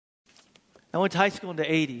I went to high school in the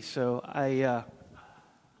 80s, so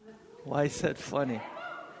why is that funny?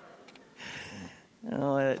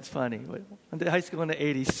 Oh, that's funny. I went to high school in the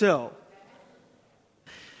 80s, so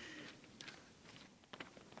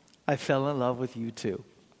I fell in love with U2,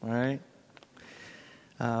 all right?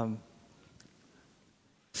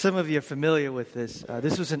 Some of you are familiar with this.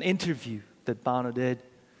 This was an interview that Bono did.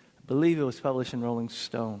 I believe it was published in Rolling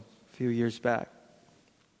Stone a few years back.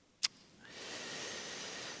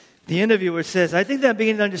 The interviewer says, I think that I'm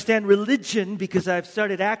beginning to understand religion because I've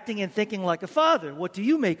started acting and thinking like a father. What do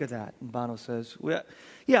you make of that? And Bono says, well,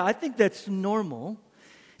 yeah, I think that's normal.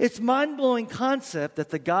 It's a mind-blowing concept that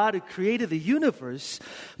the God who created the universe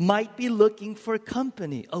might be looking for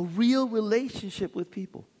company, a real relationship with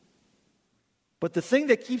people. But the thing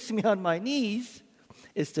that keeps me on my knees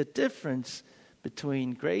is the difference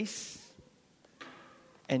between grace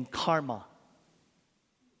and karma.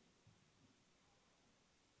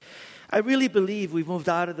 I really believe we've moved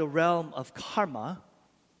out of the realm of karma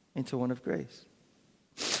into one of grace.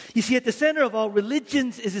 You see, at the center of all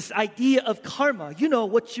religions is this idea of karma. You know,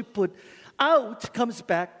 what you put out comes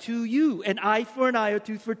back to you. An eye for an eye or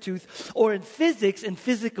tooth for tooth. Or in physics and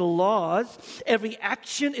physical laws, every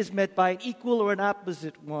action is met by an equal or an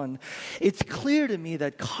opposite one. It's clear to me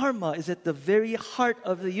that karma is at the very heart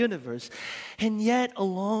of the universe. And yet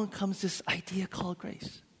along comes this idea called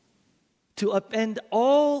grace. To upend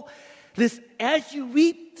all this, as you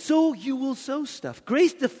reap, so you will sow stuff.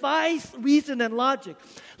 Grace defies reason and logic.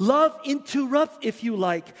 Love interrupts, if you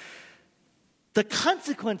like, the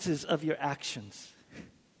consequences of your actions.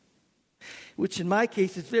 Which in my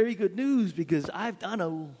case is very good news because I've done a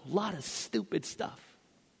lot of stupid stuff.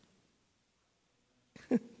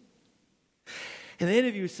 And the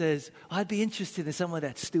interviewer says, I'd be interested in some of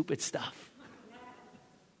that stupid stuff.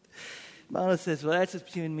 Bono says, well, that's just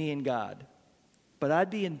between me and God. But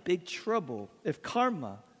I'd be in big trouble if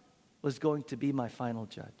karma was going to be my final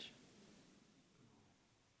judge.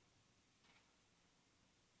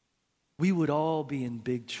 We would all be in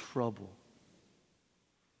big trouble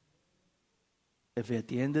if at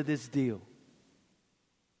the end of this deal,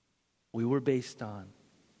 we were based on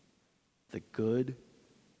the good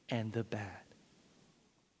and the bad.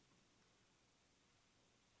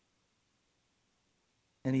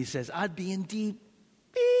 And he says, I'd be in deep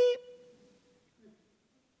beep.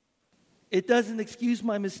 It doesn't excuse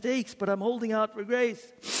my mistakes, but I'm holding out for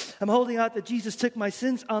grace. I'm holding out that Jesus took my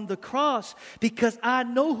sins on the cross because I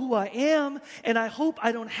know who I am, and I hope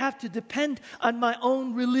I don't have to depend on my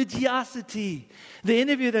own religiosity. The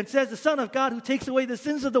interviewer then says, the Son of God who takes away the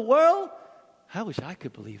sins of the world? I wish I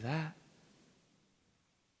could believe that.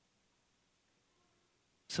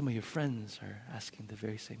 Some of your friends are asking the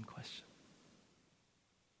very same question.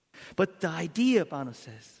 But the idea, Bono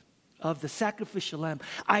says, of the sacrificial lamb.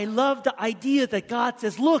 I love the idea that God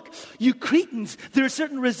says, look, you Cretans, there are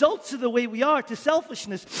certain results to the way we are, to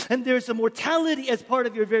selfishness, and there's a mortality as part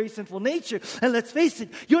of your very sinful nature. And let's face it,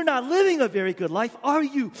 you're not living a very good life, are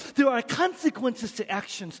you? There are consequences to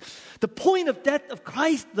actions. The point of death of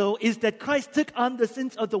Christ, though, is that Christ took on the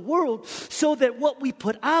sins of the world so that what we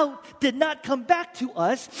put out did not come back to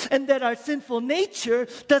us, and that our sinful nature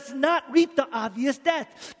does not reap the obvious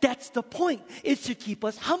death. That's the point. It should keep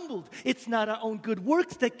us humbled. It's not our own good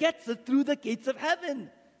works that gets us through the gates of heaven.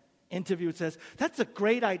 Interviewer says, that's a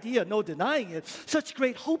great idea, no denying it. Such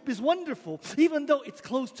great hope is wonderful, even though it's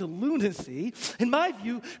close to lunacy. In my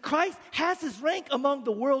view, Christ has his rank among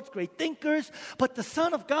the world's great thinkers, but the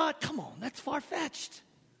Son of God, come on, that's far-fetched.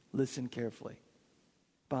 Listen carefully.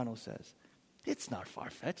 Bono says, it's not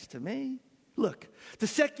far-fetched to me. Look, the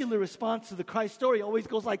secular response to the Christ story always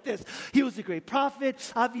goes like this. He was a great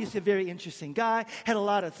prophet, obviously a very interesting guy, had a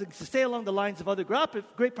lot of things to say along the lines of other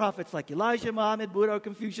great prophets like Elijah, Muhammad, Buddha, or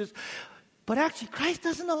Confucius. But actually, Christ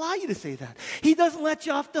doesn't allow you to say that. He doesn't let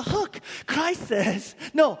you off the hook. Christ says,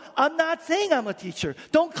 no, I'm not saying I'm a teacher.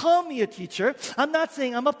 Don't call me a teacher. I'm not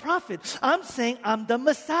saying I'm a prophet. I'm saying I'm the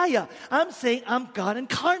Messiah. I'm saying I'm God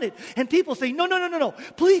incarnate. And people say, no.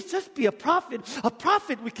 Please just be a prophet. A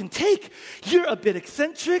prophet we can take. You're a bit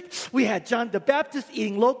eccentric. We had John the Baptist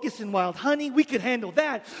eating locusts and wild honey. We could handle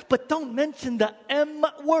that. But don't mention the M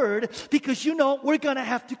word because you know we're going to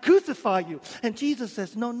have to crucify you. And Jesus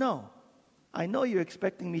says, no. I know you're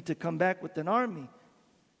expecting me to come back with an army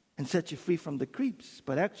and set you free from the creeps,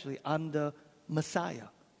 but actually, I'm the Messiah.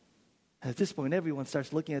 At this point, everyone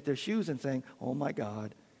starts looking at their shoes and saying, oh my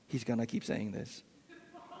God, he's going to keep saying this.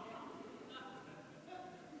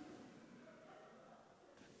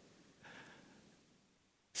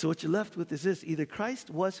 So what you're left with is this. Either Christ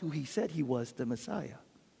was who he said he was, the Messiah,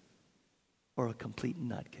 or a complete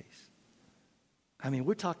nutcase. I mean,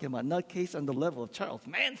 we're talking about nutcase on the level of Charles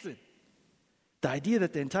Manson. The idea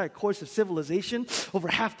that the entire course of civilization over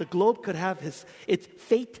half the globe could have its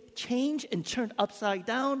fate changed and turned upside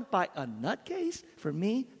down by a nutcase, for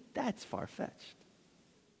me, that's far-fetched.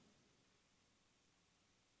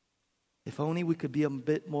 If only we could be a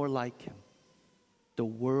bit more like him, the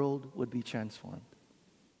world would be transformed.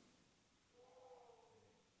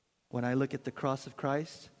 When I look at the cross of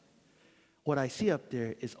Christ, what I see up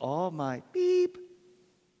there is all my beep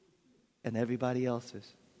and everybody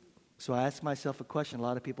else's. So I ask myself a question a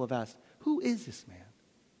lot of people have asked. Who is this man?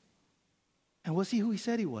 And was he who he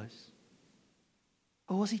said he was?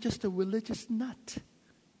 Or was he just a religious nut?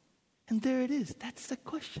 And there it is. That's the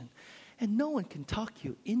question. And no one can talk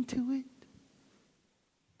you into it.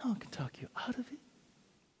 No one can talk you out of it.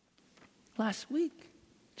 Last week,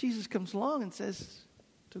 Jesus comes along and says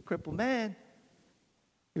to a crippled man,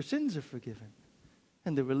 your sins are forgiven.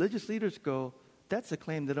 And the religious leaders go, that's a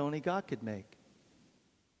claim that only God could make.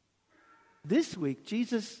 This week,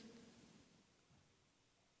 Jesus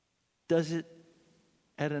does it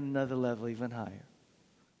at another level, even higher.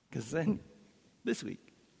 Because then, this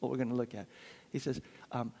week, what we're going to look at, he says,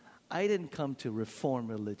 I didn't come to reform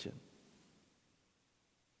religion.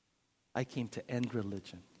 I came to end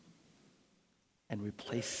religion and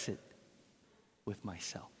replace it with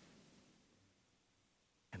myself.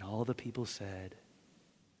 And all the people said,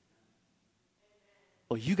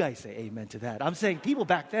 oh, you guys say amen to that. I'm saying people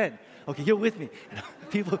back then. Okay, you're with me.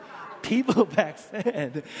 People back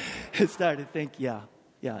then started to think, yeah.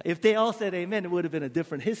 If they all said amen, it would have been a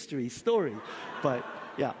different history story. But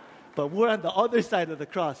we're on the other side of the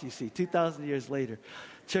cross, you see, 2,000 years later.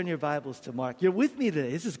 Turn your Bibles to Mark. You're with me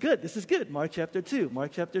today. This is good. Mark chapter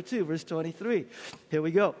 2, verse 23. Here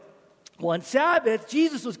we go. One Sabbath,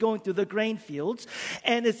 Jesus was going through the grain fields,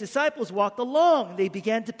 and his disciples walked along. They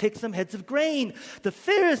began to pick some heads of grain. The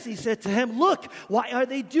Pharisees said to him, look, why are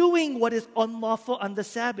they doing what is unlawful on the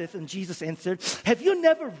Sabbath? And Jesus answered, have you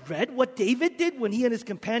never read what David did when he and his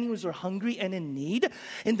companions were hungry and in need?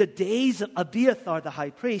 In the days of Abiathar the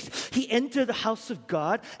high priest, he entered the house of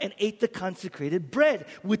God and ate the consecrated bread,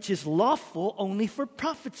 which is lawful only for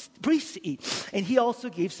priests to eat. And he also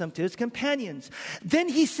gave some to his companions. Then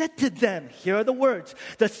he said to them, here are the words,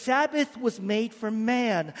 the Sabbath was made for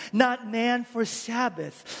man, not man for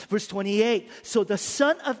Sabbath. Verse 28, so the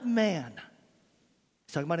Son of Man,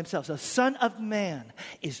 he's talking about himself, so the Son of Man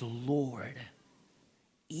is Lord,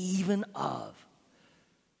 even of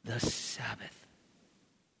the Sabbath.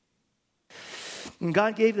 And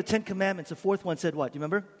God gave the 10 commandments. The fourth one said what? Do you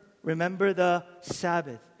remember? Remember the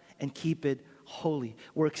Sabbath and keep it holy.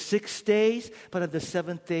 Work 6 days, but on the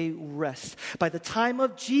seventh day, rest. By the time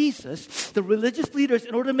of Jesus, the religious leaders,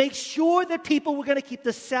 in order to make sure that people were going to keep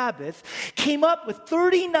the Sabbath, came up with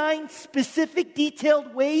 39 specific,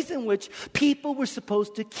 detailed ways in which people were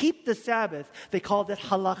supposed to keep the Sabbath. They called it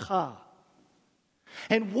halakha.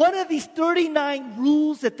 And one of these 39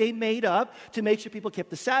 rules that they made up to make sure people kept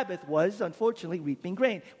the Sabbath was, unfortunately, reaping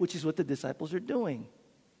grain, which is what the disciples are doing.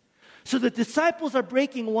 So the disciples are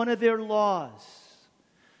breaking one of their laws.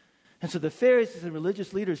 And so the Pharisees and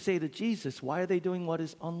religious leaders say to Jesus, why are they doing what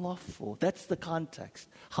is unlawful? That's the context.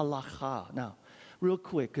 Halakha. Now, real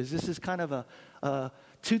quick, because this is kind of a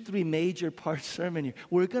 2-3 major part sermon here.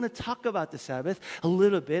 We're going to talk about the Sabbath a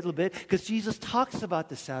little bit, because Jesus talks about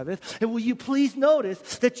the Sabbath. And will you please notice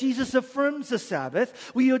that Jesus affirms the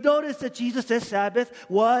Sabbath? Will you notice that Jesus says Sabbath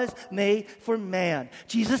was made for man?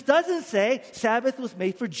 Jesus doesn't say Sabbath was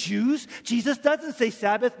made for Jews. Jesus doesn't say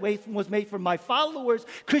Sabbath was made for my followers,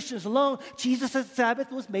 Christians alone. Jesus says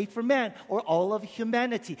Sabbath was made for man, or all of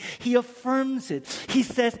humanity. He affirms it. He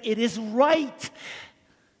says it is right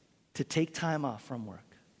to take time off from work.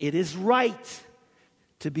 It is right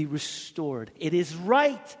to be restored. It is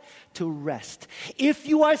right to rest. If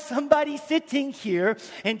you are somebody sitting here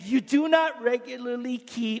and you do not regularly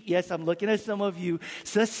keep, yes, I'm looking at some of you,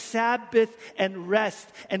 the Sabbath and rest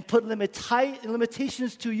and put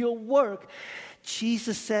limitations to your work,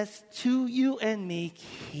 Jesus says to you and me,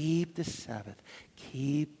 keep the Sabbath.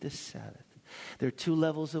 Keep the Sabbath. There are 2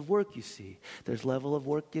 levels of work, you see. There's level of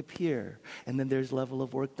work up here, and then there's level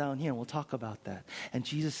of work down here, and we'll talk about that. And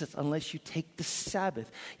Jesus says, unless you take the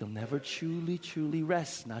Sabbath, you'll never truly, truly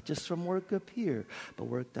rest, not just from work up here, but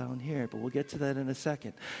work down here. But we'll get to that in a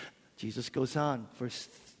second. Jesus goes on,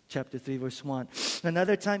 chapter 3, verse 1.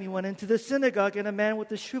 Another time he went into the synagogue, and a man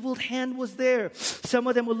with a shriveled hand was there. Some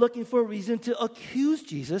of them were looking for a reason to accuse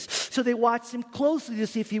Jesus, so they watched him closely to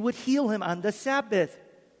see if he would heal him on the Sabbath.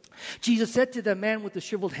 Jesus said to the man with the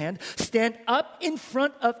shriveled hand, stand up in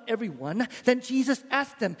front of everyone. Then Jesus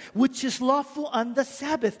asked them, which is lawful on the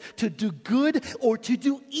Sabbath, to do good or to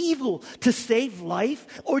do evil, to save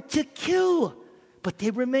life or to kill? But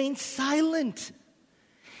they remained silent.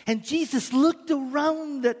 And Jesus looked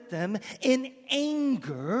around at them in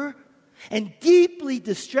anger and deeply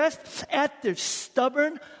distressed at their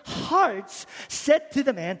stubborn hearts, said to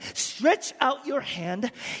the man, stretch out your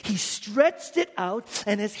hand. He stretched it out,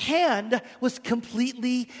 and his hand was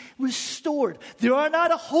completely restored. There are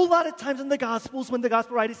not a whole lot of times in the Gospels when the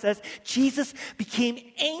Gospel writer says Jesus became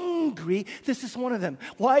angry. This is one of them.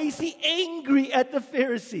 Why is he angry at the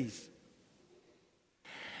Pharisees?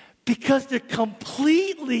 Because they're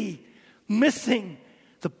completely missing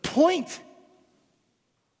the point.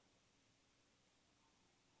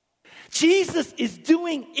 Jesus is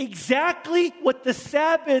doing exactly what the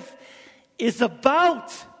Sabbath is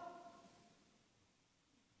about.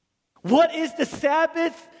 What is the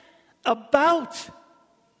Sabbath about?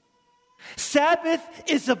 Sabbath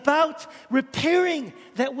is about repairing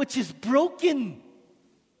that which is broken.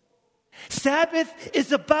 Sabbath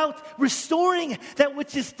is about restoring that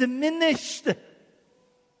which is diminished.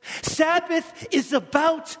 Sabbath is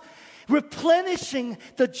about replenishing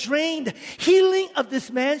the drained. Healing of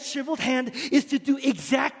this man's shriveled hand is to do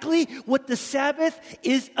exactly what the Sabbath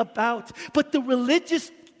is about. But the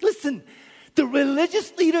religious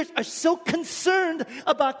leaders are so concerned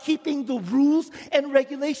about keeping the rules and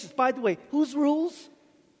regulations. By the way, whose rules?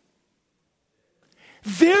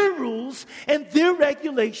 Their rules and their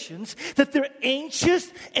regulations, that they're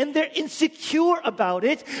anxious and they're insecure about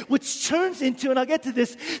it, which turns into, and I'll get to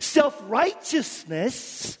this,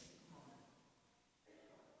 self-righteousness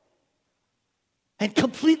and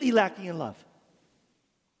completely lacking in love.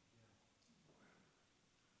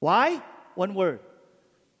 Why? One word.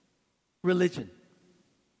 Religion.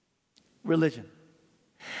 Religion.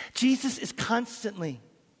 Jesus is constantly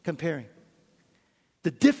comparing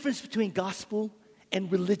the difference between gospel and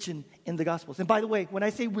religion in the Gospels. And by the way, when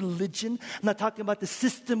I say religion, I'm not talking about the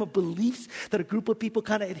system of beliefs that a group of people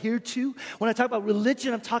kind of adhere to. When I talk about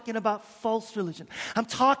religion, I'm talking about false religion. I'm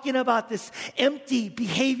talking about this empty,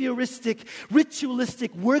 behavioristic,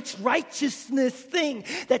 ritualistic, works righteousness thing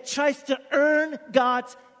that tries to earn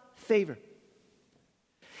God's favor.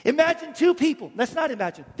 Imagine two people. Let's not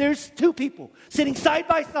imagine. There's two people sitting side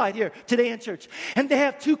by side here today in church, and they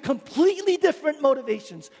have two completely different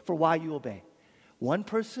motivations for why you obey. One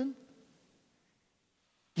person,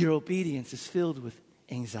 your obedience is filled with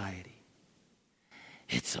anxiety.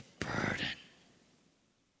 It's a burden.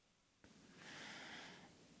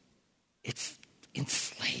 It's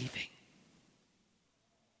enslaving.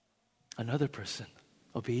 Another person,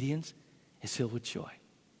 obedience is filled with joy.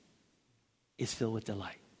 It's filled with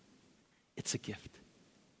delight. It's a gift.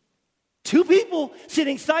 Two people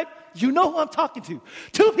sitting side, you know who I'm talking to.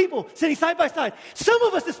 Two people sitting side by side. Some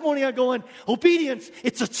of us this morning are going, obedience,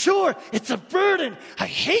 it's a chore, it's a burden. I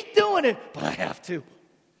hate doing it, but I have to.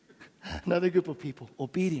 Another group of people,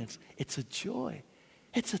 obedience, it's a joy,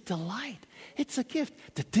 it's a delight, it's a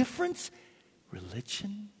gift. The difference,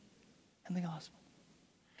 religion and the gospel.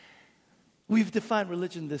 We've defined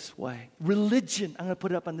religion this way. Religion, I'm going to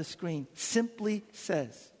put it up on the screen, simply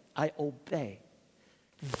says, I obey.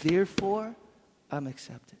 Therefore, I'm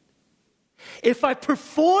accepted. If I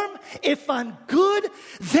perform, if I'm good,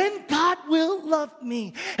 then God will love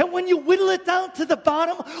me. And when you whittle it down to the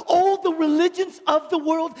bottom, all the religions of the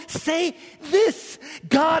world say this: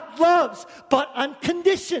 God loves, but on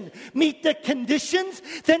condition. Meet the conditions,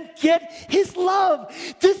 then get His love.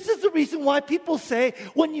 This is the reason why people say,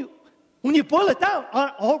 when you boil it down,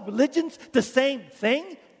 are all religions the same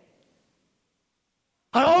thing?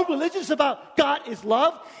 Are all religions about God is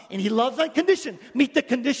love and He loves on condition? Meet the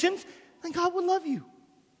conditions, then God will love you.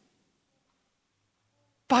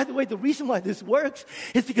 By the way, the reason why this works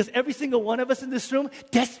is because every single one of us in this room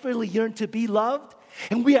desperately yearn to be loved,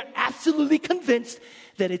 and we are absolutely convinced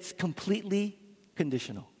that it's completely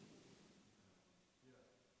conditional.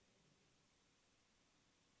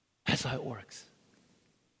 That's how it works.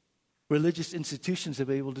 Religious institutions have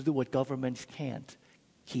been able to do what governments can't: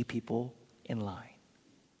 keep people in line.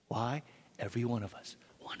 Why? Every one of us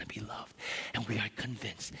want to be loved, and we are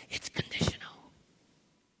convinced it's conditional.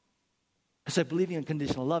 So believing in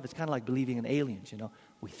conditional love, it's kind of like believing in aliens, you know.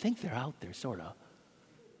 We think they're out there, sort of.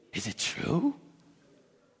 Is it true?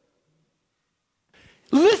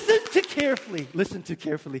 Listen to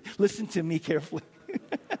me carefully.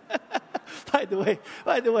 By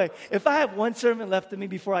By the way, if I have one sermon left in me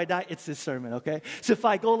before I die, it's this sermon, okay? So if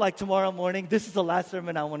I go like tomorrow morning, this is the last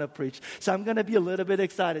sermon I want to preach. So I'm going to be a little bit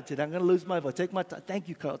excited today. I'm going to lose my voice. Take my time. Thank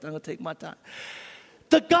you, Carlton. I'm going to take my time.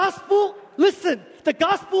 The gospel, listen, the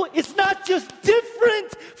gospel is not just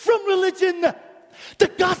different from religion. The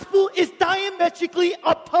gospel is diametrically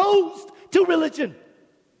opposed to religion.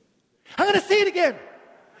 I'm going to say it again.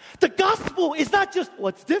 The gospel is not just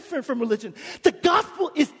what's different from religion. The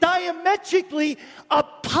gospel is diametrically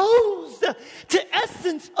opposed to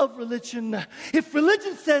essence of religion. If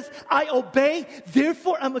religion says, I obey,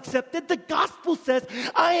 therefore I'm accepted, the gospel says,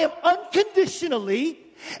 I am unconditionally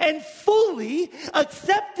and fully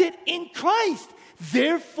accepted in Christ,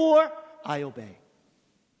 therefore I obey.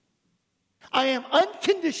 I am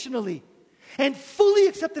unconditionally and fully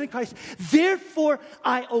accepted in Christ. Therefore,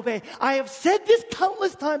 I obey. I have said this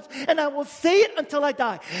countless times, and I will say it until I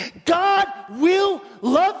die. God will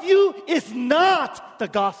love you is not the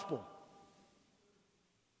gospel.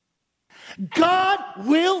 God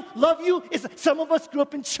will love you. Some of us grew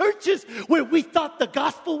up in churches where we thought the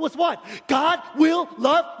gospel was what? God will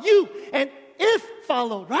love you. And if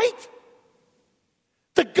followed, right?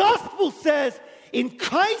 The gospel says, in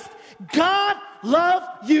Christ, God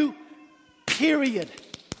loved you, period.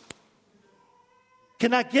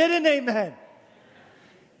 Can I get an amen?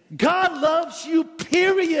 God loves you,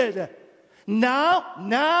 period.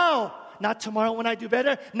 Now. Not tomorrow when I do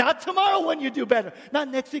better. Not tomorrow when you do better. Not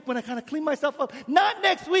next week when I kind of clean myself up. Not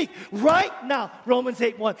next week. Right now. Romans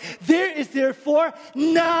 8:1. There is therefore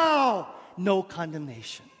now no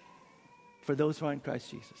condemnation for those who are in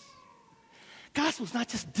Christ Jesus. Gospel is not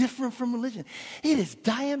just different from religion. It is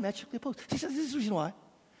diametrically opposed. He says this is the reason why.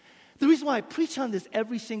 The reason why I preach on this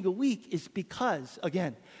every single week is because,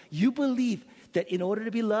 again, you believe that in order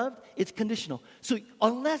to be loved, it's conditional. So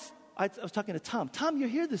unless, I was talking to Tom. Tom, you're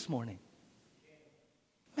here this morning.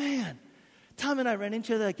 Man, Tom and I ran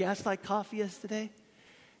into the Gaslight Coffee yesterday.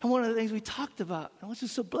 And one of the things we talked about, and I was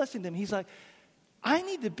just so blessing to him, he's like, I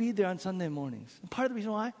need to be there on Sunday mornings. And part of the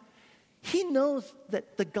reason why, he knows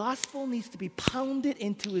that the gospel needs to be pounded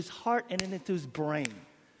into his heart and into his brain.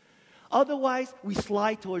 Otherwise, we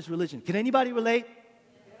slide towards religion. Can anybody relate?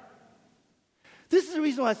 This is the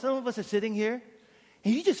reason why some of us are sitting here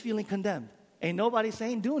and you're just feeling condemned. Ain't nobody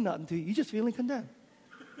saying doing nothing to you. You're just feeling condemned.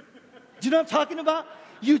 Do you know what I'm talking about?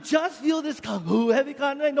 You just feel this heavy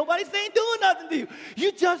condemnation. Nobody's saying doing nothing to you.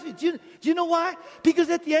 Do you know why?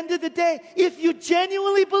 Because at the end of the day, if you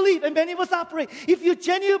genuinely believe, and many of us operate, if you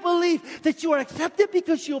genuinely believe that you are accepted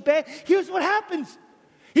because you obey, here's what happens.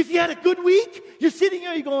 If you had a good week, you're sitting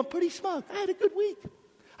here, you're going, pretty smug. I had a good week.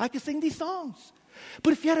 I can sing these songs.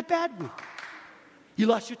 But if you had a bad week, you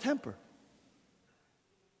lost your temper.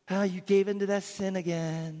 You gave into that sin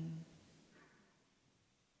again.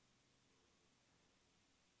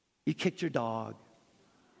 You kicked your dog.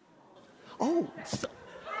 Oh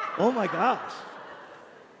my gosh.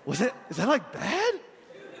 Is that like bad?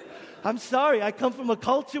 I'm sorry. I come from a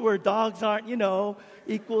culture where dogs aren't,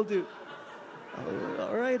 equal to.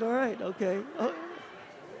 All right, okay.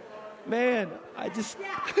 Man, I just.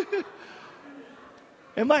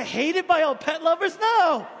 Am I hated by all pet lovers?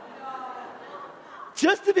 No.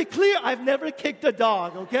 Just to be clear, I've never kicked a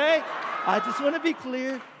dog, okay? I just want to be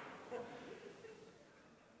clear.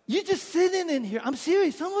 You just sitting in here. I'm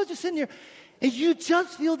serious. Some of us just sitting here, and you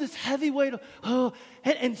just feel this heavy weight of,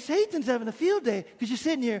 and Satan's having a field day because you're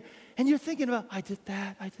sitting here, and you're thinking about, I did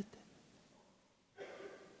that.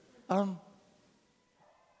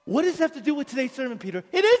 What does that have to do with today's sermon, Peter?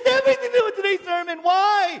 It has everything to do with today's sermon.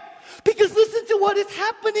 Why? Because listen to what is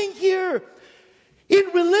happening here. In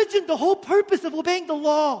religion, the whole purpose of obeying the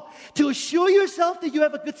law, to assure yourself that you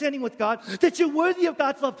have a good standing with God, that you're worthy of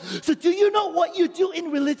God's love. So do you know what you do in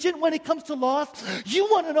religion when it comes to laws? You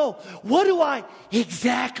want to know, what do I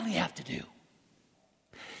exactly have to do?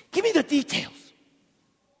 Give me the details.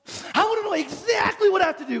 I want to know exactly what I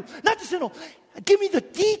have to do. Not just, give me the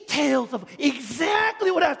details of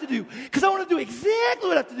exactly what I have to do. Because I want to do exactly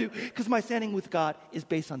what I have to do. Because my standing with God is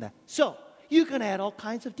based on that. So you can add all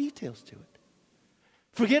kinds of details to it.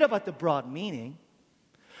 Forget about the broad meaning.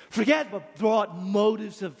 Forget about broad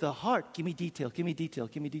motives of the heart. Give me detail.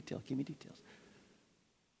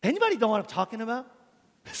 Anybody know what I'm talking about?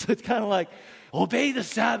 So it's kind of like, obey the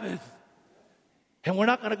Sabbath. And we're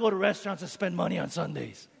not going to go to restaurants and spend money on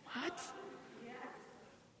Sundays. What? Yes.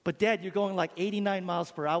 But Dad, you're going like 89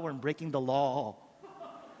 miles per hour and breaking the law.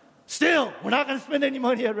 Still, we're not going to spend any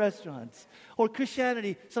money at restaurants. Or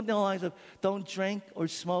Christianity, something along the lines of don't drink or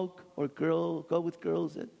smoke or go with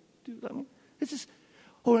girls that do. It's just,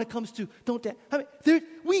 Or when it comes to don't dance. I mean,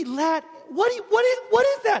 we lack. What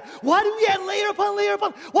is that? Why do we add layer upon layer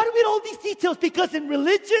upon? Why do we add all these details? Because in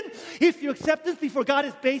religion, if your acceptance before God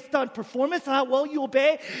is based on performance and how well you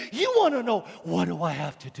obey, you want to know, what do I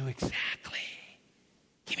have to do exactly?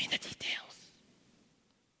 Give me the details.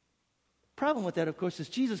 Problem with that, of course, is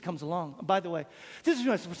Jesus comes along. By the way, this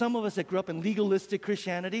is for some of us that grew up in legalistic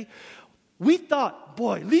Christianity. We thought,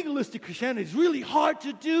 boy, legalistic Christianity is really hard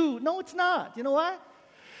to do. No, it's not. You know why?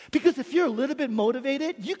 Because if you're a little bit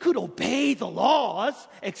motivated, you could obey the laws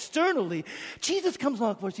externally. Jesus comes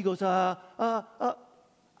along, of course, he goes, I'm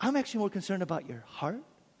actually more concerned about your heart.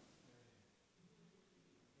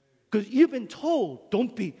 Because you've been told,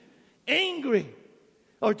 don't be angry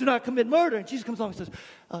or do not commit murder. And Jesus comes along and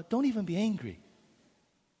says, don't even be angry.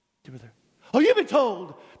 Oh, you've been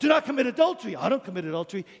told, do not commit adultery. I don't commit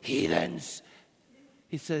adultery. Heathens.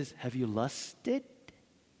 He says, have you lusted?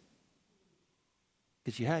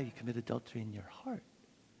 Because you commit adultery in your heart.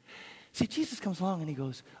 See, Jesus comes along and he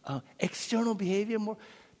goes, external behavior more.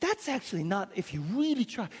 That's actually not, if you really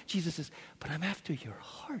try. Jesus says, but I'm after your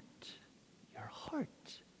heart. Your heart.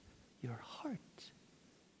 Your heart.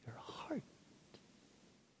 Your heart.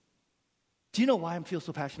 Do you know why I feel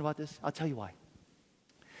so passionate about this? I'll tell you why.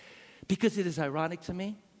 Because it is ironic to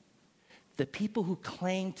me that people who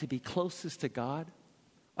claim to be closest to God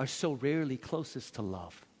are so rarely closest to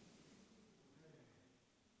love.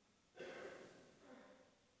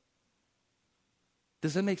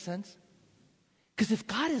 Does that make sense? Because if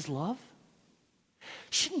God is love,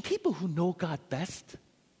 shouldn't people who know God best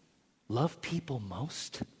love people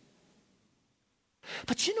most?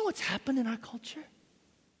 But you know what's happened in our culture?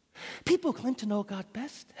 People who claim to know God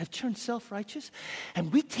best have turned self-righteous,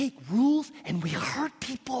 and we take rules and we hurt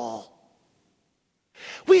people.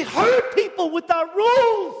 We hurt people with our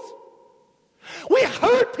rules. We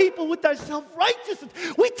hurt people with our self-righteousness.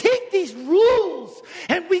 We take these rules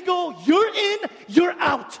and we go, you're in, you're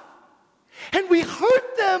out. And we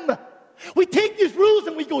hurt them. We take these rules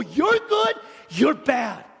and we go, you're good, you're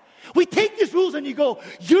bad. We take these rules and you go,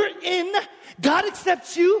 you're in, God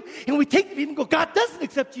accepts you. And we take them and go, God doesn't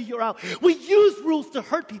accept you, you're out. We use rules to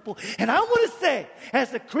hurt people. And I want to say,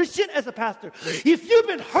 as a Christian, as a pastor, if you've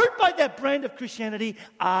been hurt by that brand of Christianity,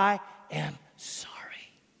 I am sorry.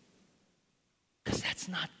 Because that's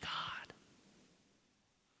not God.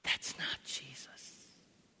 That's not Jesus.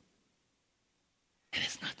 It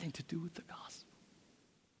has nothing to do with the gospel.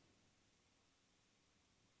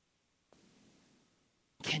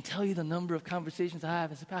 Can't tell you the number of conversations I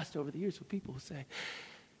have as a pastor over the years with people who say,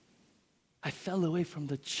 I fell away from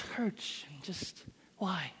the church and just,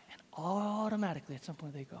 why? And automatically at some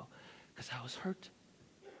point they go, because I was hurt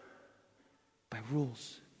by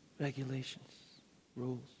rules, regulations,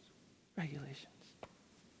 regulations.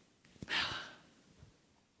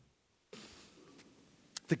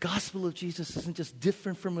 The gospel of Jesus isn't just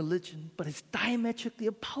different from religion, but it's diametrically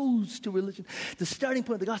opposed to religion. The starting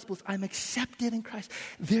point of the gospel is I'm accepted in Christ,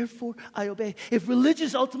 therefore I obey. If religion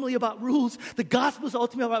is ultimately about rules, the gospel is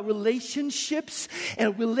ultimately about relationships and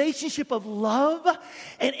a relationship of love.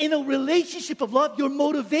 And in a relationship of love, your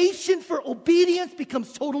motivation for obedience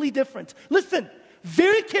becomes totally different. Listen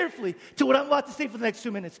very carefully to what I'm about to say for the next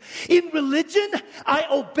 2 minutes. In religion, I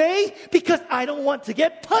obey because I don't want to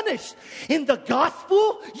get punished. In the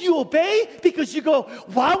gospel, you obey because you go,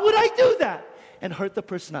 why would I do that? And hurt the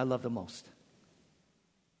person I love the most.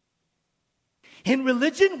 In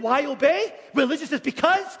religion, why obey? Religion says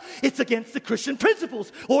because it's against the Christian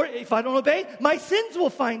principles. Or if I don't obey, my sins will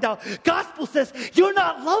find out. Gospel says you're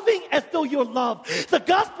not loving as though you're loved. The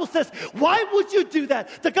gospel says, why would you do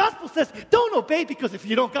that? The gospel says, don't obey because if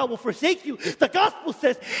you don't, God will forsake you. The gospel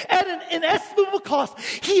says, at an inestimable cost,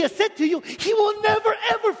 He has said to you, He will never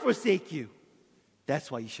ever forsake you. That's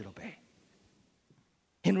why you should obey.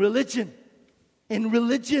 In religion,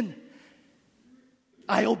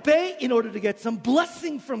 I obey in order to get some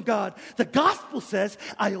blessing from God. The gospel says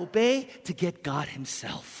I obey to get God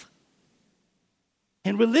Himself.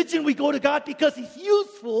 In religion, we go to God because He's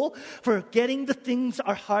useful for getting the things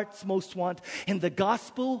our hearts most want. In the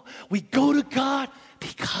gospel, we go to God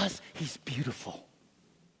because He's beautiful.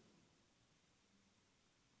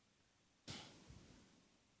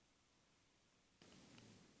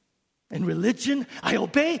 In religion, I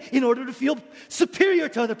obey in order to feel superior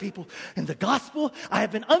to other people. In the gospel, I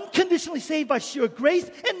have been unconditionally saved by sheer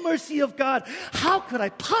grace and mercy of God. How could I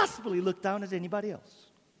possibly look down at anybody else?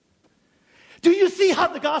 Do you see how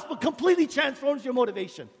the gospel completely transforms your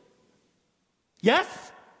motivation? Yes?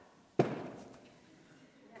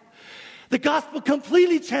 The gospel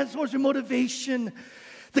completely transforms your motivation.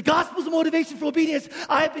 The gospel's motivation for obedience.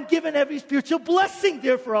 I have been given every spiritual blessing,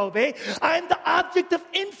 therefore I obey. I am the object of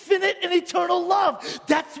infinite and eternal love.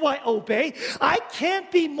 That's why I obey. I can't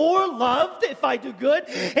be more loved if I do good,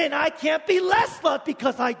 and I can't be less loved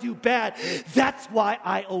because I do bad. That's why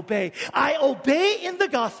I obey. I obey in the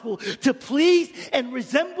gospel to please and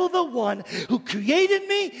resemble the one who created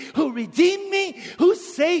me, who redeemed me, who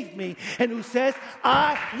saved me, and who says,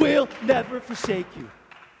 I will never forsake you.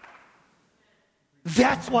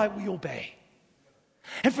 That's why we obey.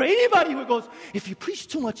 And for anybody who goes, if you preach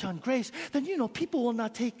too much on grace, then, people will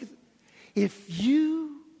not take it. If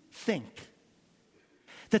you think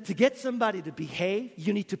that to get somebody to behave,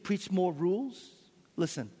 you need to preach more rules,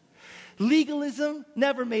 listen, legalism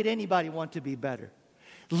never made anybody want to be better.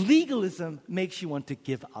 Legalism makes you want to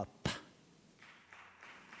give up.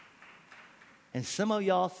 And some of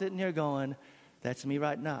y'all sitting here going, that's me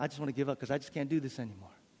right now. I just want to give up because I just can't do this anymore.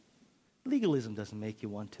 Legalism doesn't make you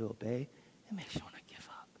want to obey. It makes you want to give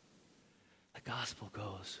up. The gospel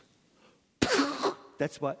goes.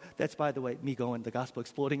 That's, by the way, me going, the gospel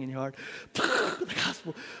exploding in your heart. The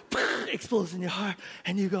gospel explodes in your heart.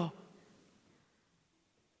 And you go,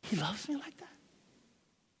 he loves me like that?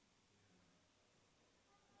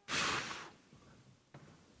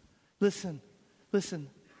 Listen.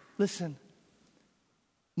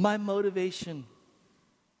 My motivation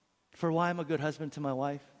for why I'm a good husband to my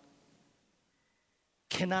wife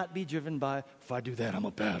cannot be driven by, if I do that, I'm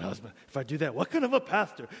a bad husband. If I do that, what kind of a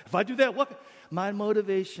pastor? If I do that, what? My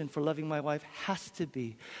motivation for loving my wife has to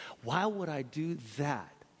be, why would I do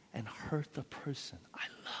that and hurt the person I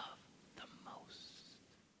love the most?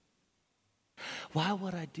 Why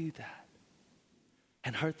would I do that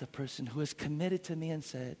and hurt the person who is committed to me and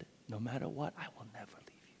said, no matter what, I will never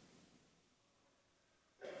leave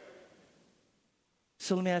you?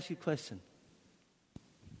 So let me ask you a question.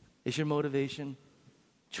 Is your motivation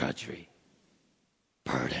drudgery,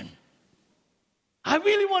 burden? I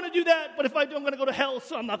really want to do that, but if I do, I'm going to go to hell,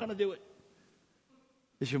 so I'm not going to do it.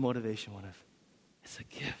 Is your motivation one of, it's a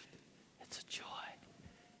gift, it's a joy,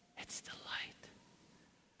 it's delight?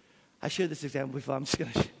 I shared this example before. I'm just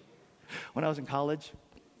going to. When I was in college,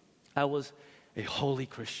 I was a holy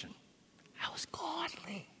Christian. I was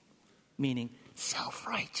godly, meaning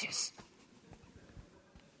self-righteous.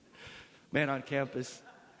 Man on campus.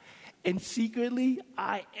 And secretly,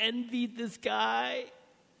 I envied this guy.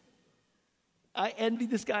 I envied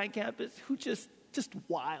this guy on campus who just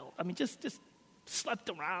wild. I mean, just slept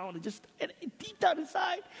around and deep down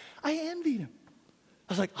inside, I envied him.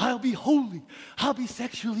 I was like, I'll be holy. I'll be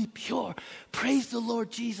sexually pure. Praise the Lord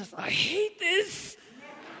Jesus. I hate this.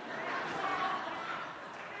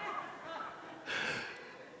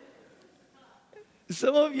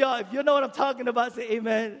 Some of y'all, if you know what I'm talking about, say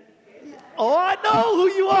amen. Oh, I know who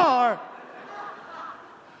you are.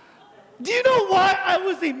 Do you know why I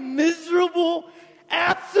was a miserable,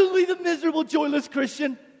 absolutely the miserable, joyless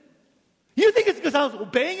Christian? You think it's because I was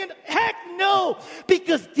obeying it? Heck no.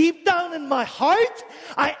 Because deep down in my heart,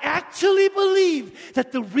 I actually believe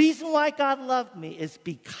that the reason why God loved me is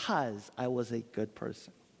because I was a good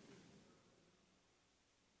person.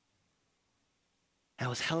 I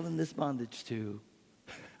was held in this bondage too.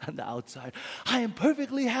 On the outside, I am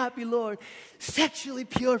perfectly happy, Lord, sexually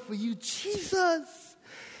pure for you, Jesus,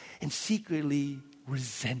 and secretly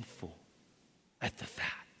resentful at the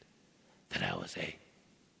fact that I was a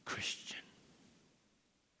Christian.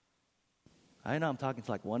 I know I'm talking to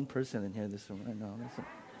like one person in here in this room right now.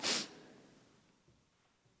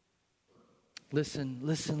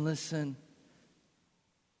 Listen.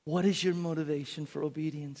 What is your motivation for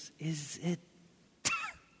obedience? Is it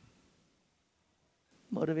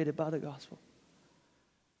motivated by the gospel?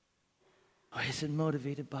 Or is it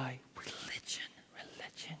motivated by religion?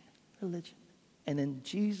 And then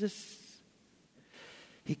Jesus,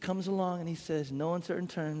 he comes along and he says, in no uncertain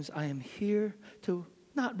terms, I am here to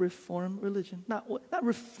not reform religion, not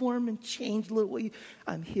reform and change a little way.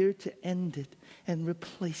 I'm here to end it and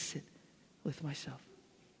replace it with myself.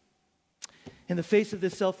 In the face of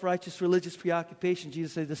this self-righteous religious preoccupation,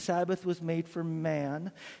 Jesus said the Sabbath was made for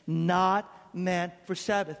man, not man for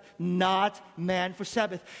Sabbath. Not man for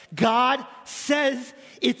Sabbath. God says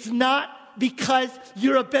it's not because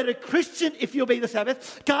you're a better Christian if you obey the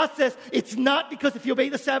Sabbath. God says it's not because if you obey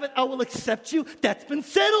the Sabbath, I will accept you. That's been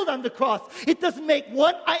settled on the cross. It doesn't make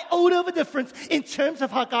one iota of a difference in terms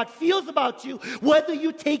of how God feels about you, whether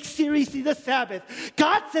you take seriously the Sabbath.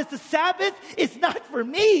 God says the Sabbath is not for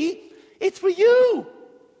me. It's for you.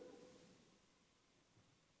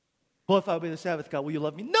 Well, if I obey the Sabbath, God, will you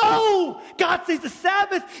love me? No! God says the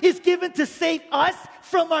Sabbath is given to save us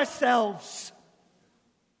from ourselves.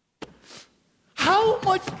 How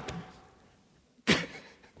much?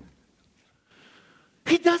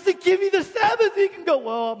 He doesn't give you the Sabbath. You can go,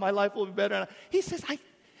 well, my life will be better. He says,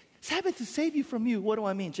 Sabbath to save you from you. What do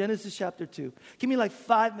I mean? Genesis chapter 2. Give me like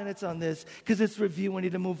 5 minutes on this because it's review. We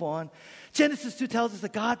need to move on. Genesis 2 tells us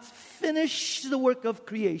that God finished the work of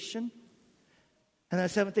creation. And on the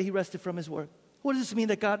seventh day, he rested from his work. What does this mean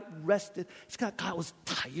that God rested? It's God was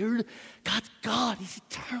tired. God's God. He's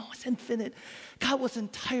eternal. He's infinite. God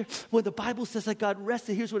wasn't tired. When the Bible says that God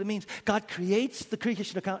rested, here's what it means. God creates the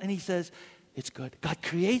creation account and he says, it's good. God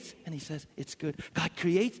creates and he says, it's good. God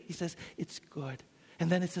creates, he says, it's good. And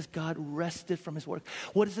then it says God rested from his work.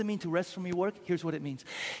 What does it mean to rest from your work? Here's what it means.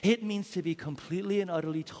 It means to be completely and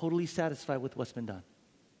utterly, totally satisfied with what's been done.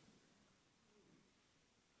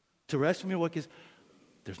 To rest from your work is,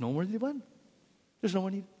 there's no more to be done. There's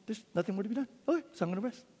nothing more to be done. Okay, so I'm going to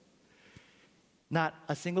rest. Not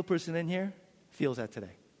a single person in here feels that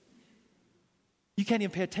today. You can't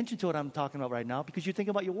even pay attention to what I'm talking about right now because you're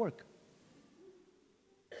thinking about your work.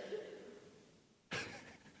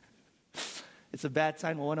 It's a bad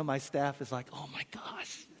sign when one of my staff is like, oh my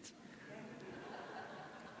gosh.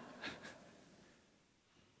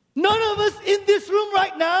 None of us in this room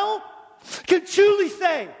right now can truly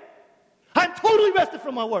say, I'm totally rested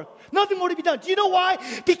from my work. Nothing more to be done. Do you know why?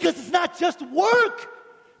 Because it's not just work.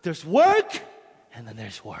 There's work, and then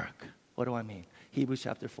there's work. What do I mean? Hebrews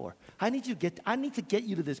chapter 4. I need to get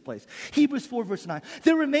you to this place. Hebrews 4 verse 9.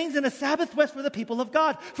 There remains in a Sabbath rest for the people of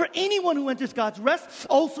God. For anyone who enters God's rest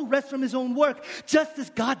also rests from his own work, just as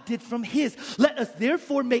God did from his. Let us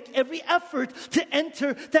therefore make every effort to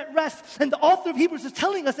enter that rest. And the author of Hebrews is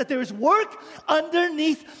telling us that there is work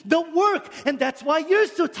underneath the work. And that's why you're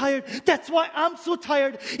so tired. That's why I'm so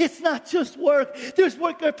tired. It's not just work. There's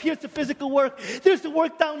work up here. It's the physical work. There's the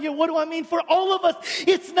work down here. What do I mean? For all of us,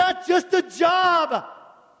 it's not just a job.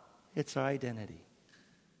 It's our identity.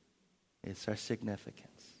 It's our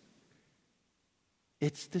significance.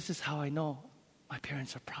 This is how I know my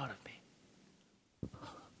parents are proud of me.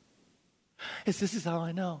 This is how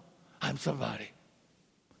I know I'm somebody.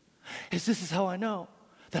 This is how I know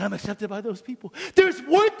that I'm accepted by those people. There's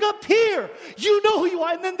work up here. You know who you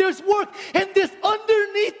are. And then there's work. And this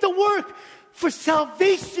underneath the work for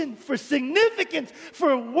salvation, for significance,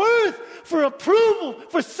 for worth, for approval,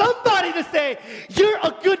 for somebody to say, you're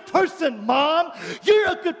a good person, mom. You're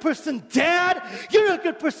a good person, dad. You're a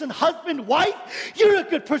good person, husband, wife. You're a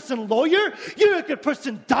good person, lawyer. You're a good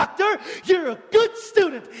person, doctor. You're a good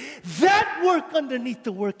student. That work underneath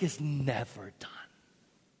the work is never done.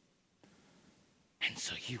 And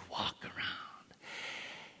so you walk around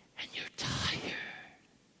and you're tired.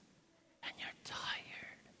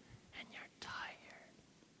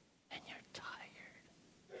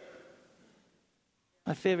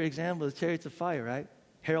 My favorite example is Chariots of Fire, right?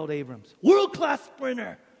 Harold Abrams, world-class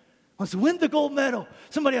sprinter, wants to win the gold medal.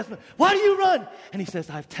 Somebody asks him, why do you run? And he says,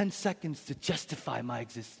 I have 10 seconds to justify my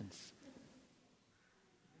existence.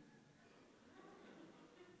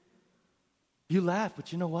 You laugh,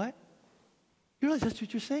 but you know what? You realize that's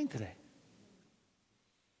what you're saying today.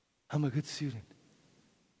 I'm a good student.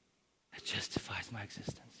 That justifies my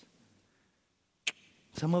existence.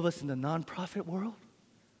 Some of us in the nonprofit world,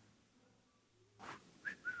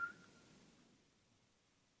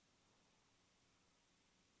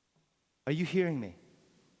 are you hearing me?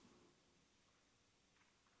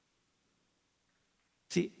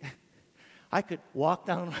 See, I could walk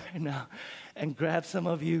down right now and grab some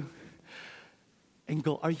of you and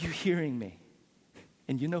go, are you hearing me?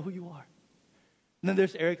 And you know who you are. And then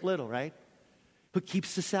there's Eric Little, right? Who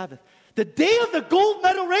keeps the Sabbath. The day of the gold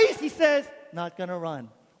medal race, he says, not going to run.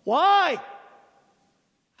 Why?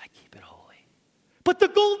 I keep it holy. But the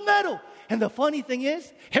gold medal. And the funny thing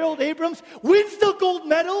is, Harold Abrams wins the gold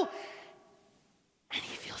medal and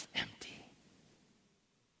he feels empty.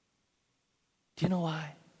 Do you know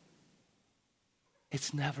why?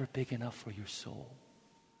 It's never big enough for your soul.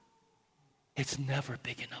 It's never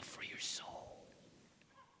big enough for your soul.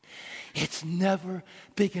 It's never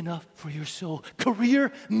big enough for your soul.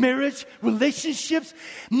 Career, marriage, relationships,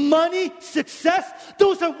 money, success,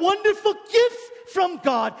 those are wonderful gifts from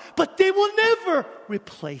God, but they will never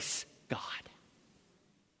replace God.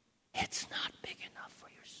 It's not big enough for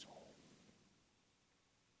your soul.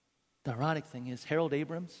 The ironic thing is, Harold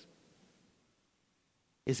Abrams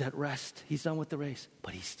is at rest. He's done with the race,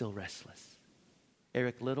 but he's still restless.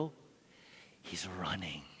 Eric Little, he's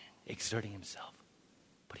running, exerting himself,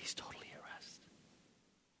 but he's totally at rest.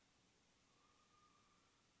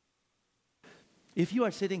 If you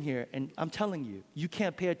are sitting here, and I'm telling you, you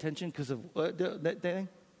can't pay attention because of that thing,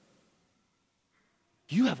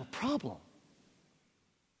 you have a problem.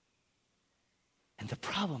 the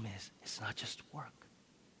problem is, it's not just work.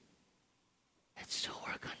 It's the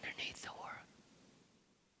work underneath the work.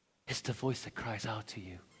 It's the voice that cries out to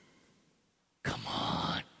you. Come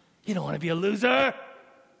on. You don't want to be a loser.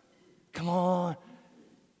 Come on.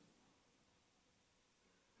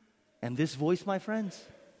 And this voice, my friends,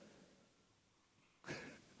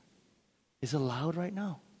 is allowed right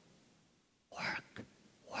now. Work,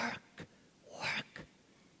 work, work,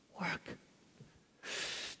 work.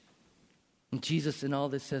 And Jesus in all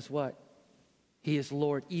this says what? He is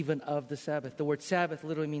Lord even of the Sabbath. The word Sabbath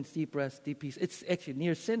literally means deep rest, deep peace. It's actually a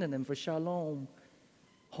near synonym for shalom,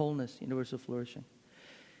 wholeness, universal flourishing.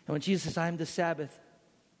 And when Jesus says, I am the Sabbath,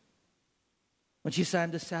 when Jesus says, I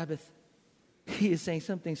am the Sabbath, he is saying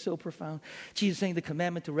something so profound. Jesus is saying the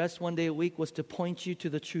commandment to rest one day a week was to point you to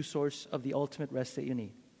the true source of the ultimate rest that you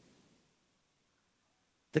need.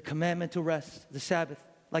 The commandment to rest, the Sabbath,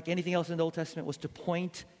 like anything else in the Old Testament, was to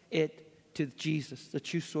point it to Jesus, the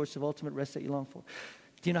true source of ultimate rest that you long for.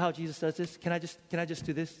 Do you know how Jesus does this? Can I just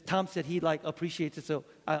do this? Tom said he appreciates it, so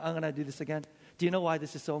I'm going to do this again. Do you know why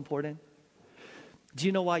this is so important? Do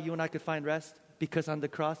you know why you and I could find rest? Because on the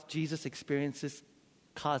cross, Jesus experiences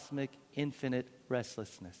cosmic, infinite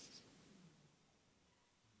restlessness.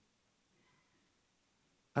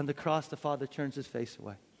 On the cross, the Father turns his face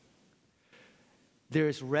away. There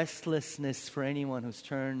is restlessness for anyone who's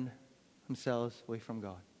turned themselves away from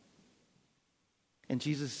God. And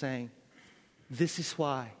Jesus is saying, this is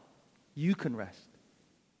why you can rest.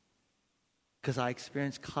 Because I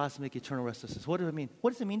experience cosmic, eternal restlessness. What does it mean?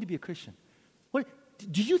 What does it mean to be a Christian?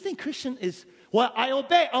 Do you think Christian is, well, I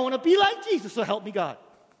obey. I want to be like Jesus, so help me God.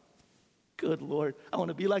 Good Lord. I want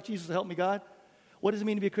to be like Jesus, so help me God. What does it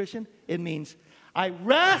mean to be a Christian? It means I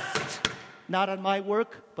rest not on my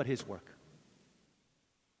work, but his work.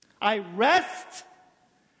 I rest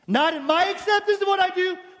not in my acceptance of what I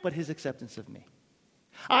do, but his acceptance of me.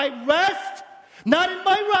 I rest not in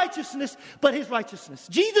my righteousness, but his righteousness.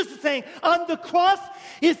 Jesus is saying on the cross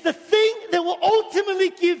is the thing that will ultimately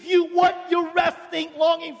give you what you're resting,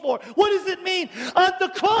 longing for. What does it mean? On the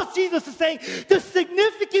cross, Jesus is saying the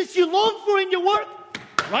significance you long for in your work,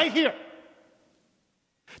 right here.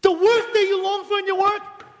 The worth that you long for in your work,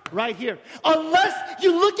 right here. Unless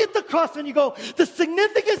you look at the cross and you go, the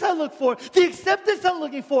significance I look for, the acceptance I'm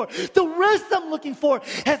looking for, the rest I'm looking for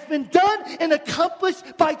has been done and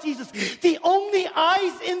accomplished by Jesus. The only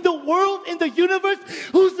eyes in the world, in the universe,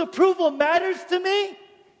 whose approval matters to me,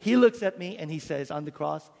 he looks at me and he says on the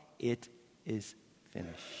cross, it is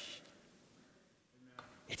finished.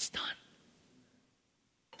 It's done.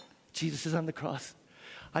 Jesus is on the cross.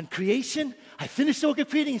 On creation, I finished the work of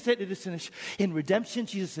creating. He said, it is finished. In redemption,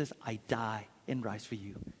 Jesus says, I die and rise for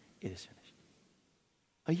you. It is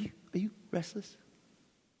finished. Are you restless?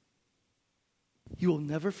 You will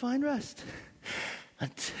never find rest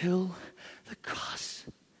until the cross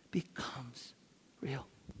becomes real.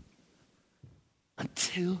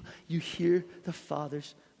 Until you hear the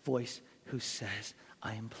Father's voice who says,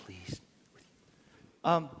 I am pleased with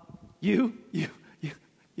you. You.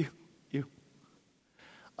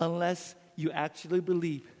 Unless you actually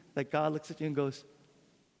believe that God looks at you and goes,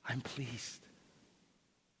 I'm pleased.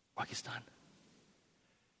 Work is done.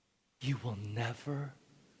 You will never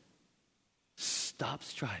stop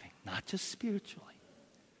striving, not just spiritually,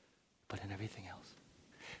 but in everything else.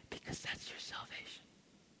 Because that's your salvation.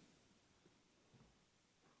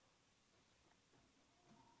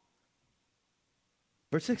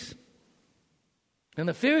 Verse 6. And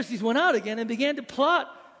the Pharisees went out again and began to plot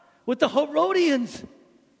with the Herodians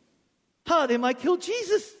how they might kill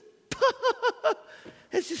Jesus.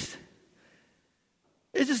 It's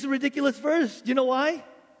just a ridiculous verse. Do you know why?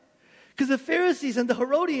 Because the Pharisees and the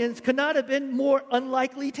Herodians could not have been more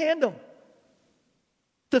unlikely tandem.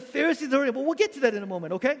 The Pharisees and the Herodians, well, we'll get to that in a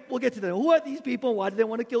moment, okay? We'll get to that. Who are these people? Why do they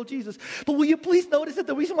want to kill Jesus? But will you please notice that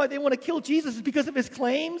the reason why they want to kill Jesus is because of his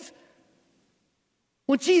claims?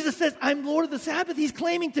 When Jesus says, I'm Lord of the Sabbath, he's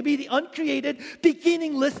claiming to be the uncreated,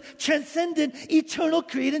 beginningless, transcendent, eternal,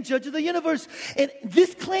 created judge of the universe. And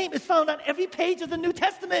this claim is found on every page of the New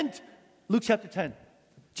Testament. Luke chapter 10.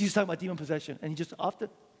 Jesus talking about demon possession. And he just off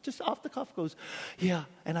the cuff goes, yeah,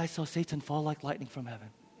 and I saw Satan fall like lightning from heaven.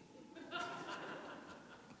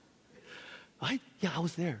 Right? Yeah, I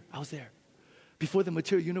was there. Before the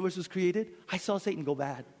material universe was created, I saw Satan go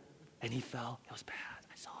bad. And he fell. It was bad.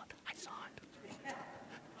 I saw it.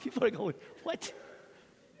 People are going, what?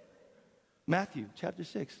 Matthew chapter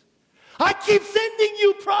 6. I keep sending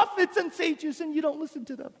you prophets and sages and you don't listen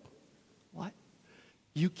to them. What?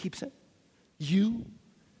 You keep sending. You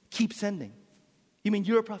mean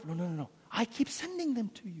you're a prophet? No. I keep sending them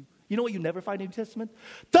to you. You know what you never find in the New Testament?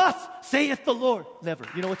 Thus saith the Lord. Never.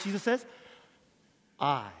 You know what Jesus says?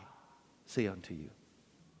 I say unto you.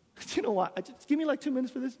 Do you know what? Just give me like 2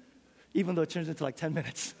 minutes for this. Even though it turns into like 10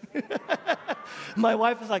 minutes. My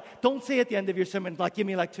wife is like, don't say at the end of your sermon, like, give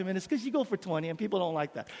me like 2 minutes, because you go for 20, and people don't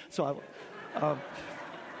like that. So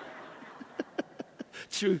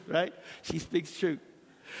truth, right? She speaks truth.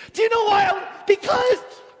 Do you know why? Because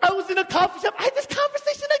I was in a coffee shop. I had this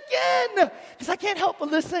conversation again. Because I can't help but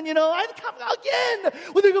listen, you know. I had a conversation again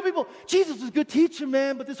with a group of people. Jesus was a good teacher,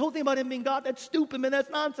 man, but this whole thing about him being God, that's stupid, man, that's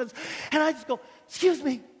nonsense. And I just go, excuse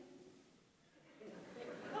me.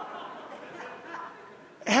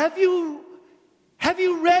 Have you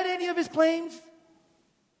read any of his claims?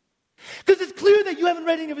 Because it's clear that you haven't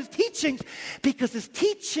read any of his teachings, because his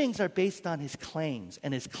teachings are based on his claims,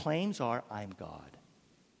 and his claims are, I'm God.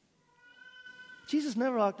 Jesus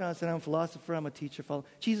never walked around and said, I'm a philosopher, I'm a teacher.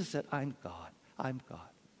 Jesus said, I'm God, I'm God,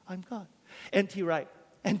 I'm God. N.T. Wright,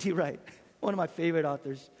 one of my favorite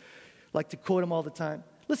authors, like to quote him all the time.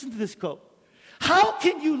 Listen to this quote. How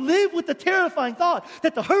can you live with the terrifying thought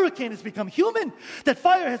that the hurricane has become human, that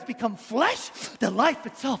fire has become flesh, that life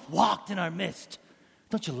itself walked in our midst?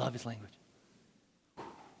 Don't you love his language?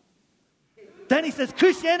 Then he says,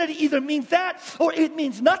 Christianity either means that or it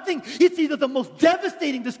means nothing. It's either the most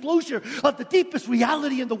devastating disclosure of the deepest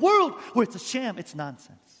reality in the world, or it's a sham, it's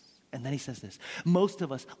nonsense. And then he says this, most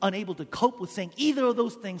of us, unable to cope with saying either of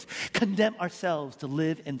those things, condemn ourselves to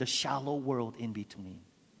live in the shallow world in between.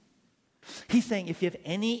 He's saying if you have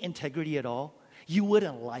any integrity at all, you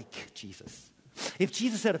wouldn't like Jesus. If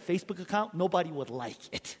Jesus had a Facebook account, nobody would like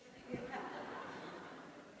it.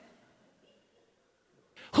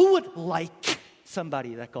 Who would like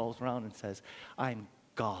somebody that goes around and says, I'm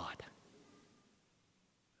God?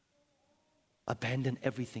 Abandon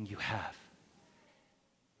everything you have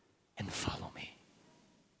and follow me.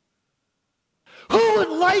 Who would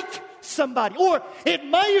like somebody or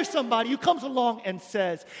admire somebody who comes along and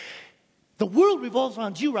says, the world revolves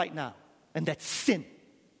around you right now, and that's sin.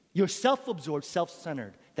 You're self-absorbed,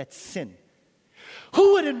 self-centered. That's sin.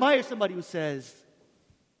 Who would admire somebody who says,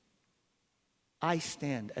 I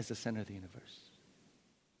stand as the center of the universe.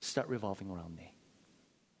 Start revolving around me.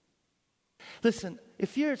 Listen,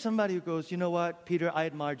 if you're somebody who goes, you know what, Peter, I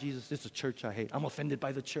admire Jesus. It's a church I hate. I'm offended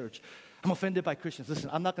by the church. I'm offended by Christians. Listen,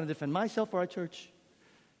 I'm not going to defend myself or our church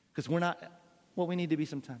because we're not what we need to be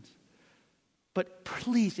sometimes. But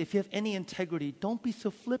please, if you have any integrity, don't be so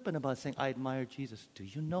flippant about saying, I admire Jesus. Do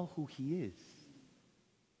you know who he is?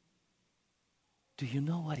 Do you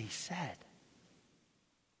know what he said?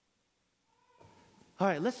 All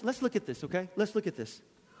right, let's look at this, okay? Let's look at this.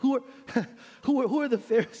 Who are the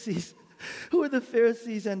Pharisees? Who are the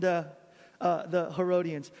Pharisees and the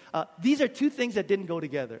Herodians? These are two things that didn't go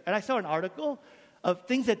together. And I saw an article of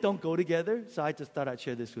things that don't go together, so I just thought I'd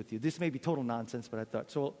share this with you. This may be total nonsense, but I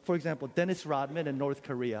thought. So, for example, Dennis Rodman and North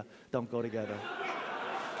Korea don't go together.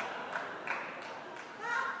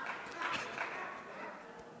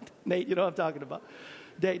 Nate, you know what I'm talking about.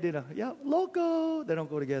 Loco. They don't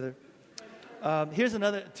go together. Here's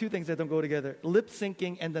another two things that don't go together. Lip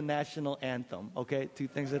syncing and the national anthem, okay? Two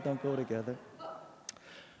things that don't go together.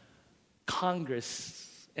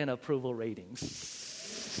 Congress and approval ratings.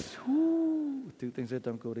 Ooh, two things that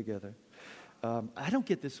don't go together. I don't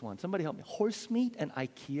get this one. Somebody help me. Horse meat and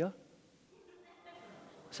IKEA.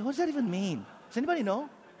 So what does that even mean? Does anybody know?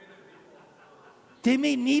 They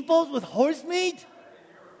made meatballs with horse meat?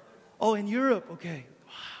 Oh, in Europe. Okay.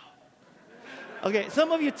 Wow. Okay,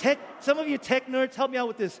 some of you tech nerds, help me out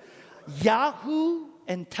with this. Yahoo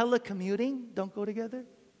and telecommuting don't go together.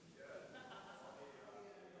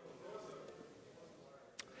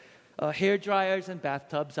 Hair dryers and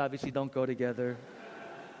bathtubs obviously don't go together.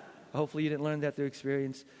 Hopefully you didn't learn that through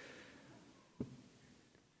experience.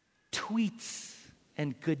 Tweets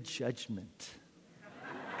and good judgment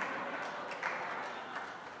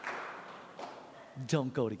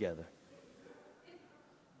don't go together.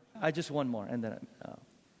 I just one more, and then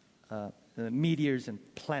meteors and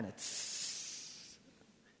planets.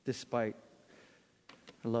 Despite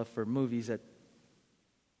a love for movies that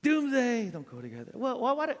doomsday don't go together. Well,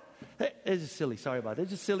 why it's just silly. Sorry about it.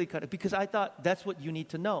 It's just silly, because I thought that's what you need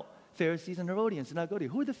to know. Pharisees and Herodians did not go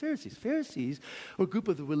together. Who are the Pharisees? Pharisees were a group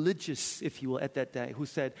of the religious, if you will, at that day, who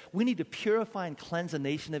said, we need to purify and cleanse the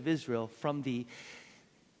nation of Israel from the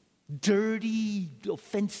dirty,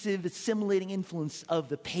 offensive, assimilating influence of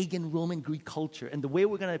the pagan Roman Greek culture. And the way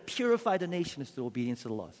we're going to purify the nation is through obedience to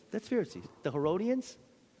the laws. That's Pharisees. The Herodians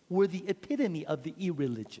were the epitome of the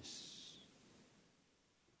irreligious.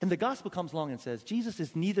 And the gospel comes along and says, Jesus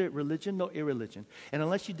is neither religion nor irreligion. And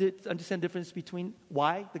unless you did understand the difference between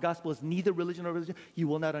why the gospel is neither religion nor religion, you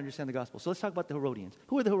will not understand the gospel. So let's talk about the Herodians.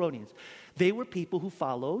 Who are the Herodians? They were people who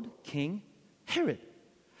followed King Herod.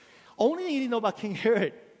 Only thing you need to know about King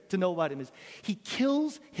Herod to know about him is he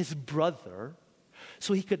kills his brother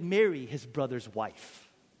so he could marry his brother's wife.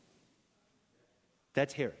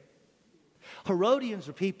 That's Herod. Herodians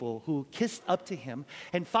were people who kissed up to him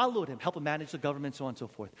and followed him, helped him manage the government, so on and so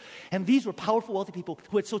forth. And these were powerful, wealthy people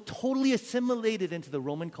who had so totally assimilated into the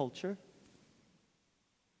Roman culture.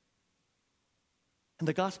 And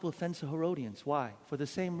the gospel offends the Herodians. Why? For the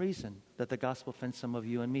same reason that the gospel offends some of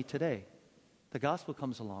you and me today. The gospel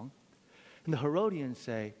comes along, and the Herodians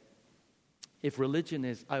say, if religion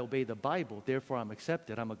is, I obey the Bible, therefore I'm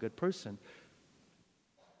accepted, I'm a good person.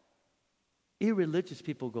 Irreligious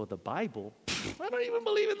people go, the Bible? I don't even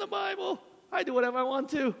believe in the Bible. I do whatever I want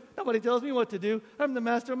to. Nobody tells me what to do. I'm the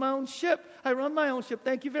master of my own ship. I run my own ship.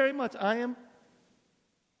 Thank you very much. I am.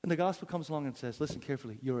 And the gospel comes along and says, listen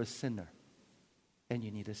carefully, you're a sinner and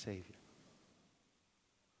you need a Savior.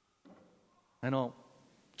 I know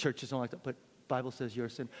churches don't like that, but the Bible says you're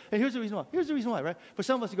a sinner. And here's the reason why. Here's the reason why, right? For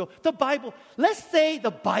some of us to go, the Bible, let's say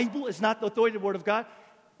the Bible is not the authoritative word of God.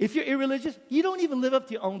 If you're irreligious, you don't even live up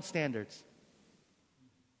to your own standards.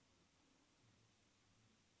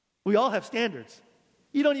 We all have standards.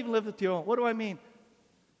 You don't even live up to your own. What do I mean?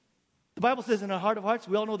 The Bible says in our heart of hearts,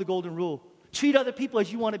 we all know the golden rule. Treat other people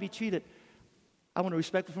as you want to be treated. I want to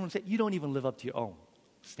respectfully from them say, you don't even live up to your own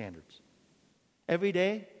standards. Every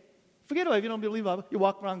day, forget about it if you don't believe the Bible. You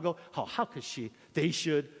walk around and go, oh, how could she? They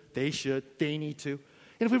should, they need to.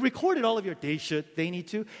 And if we recorded all of your they should, they need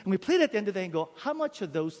to, and we played at the end of the day and go, how much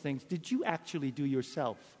of those things did you actually do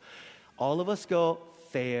yourself? All of us go,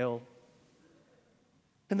 fail.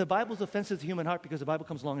 And the Bible's offensive to the human heart because the Bible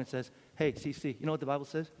comes along and says, hey, CC, you know what the Bible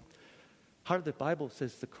says? Heart of the Bible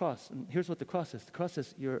says the cross. And here's what the cross says. The cross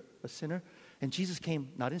says you're a sinner. And Jesus came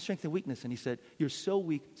not in strength and weakness. And he said, you're so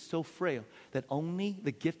weak, so frail, that only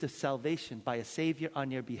the gift of salvation by a Savior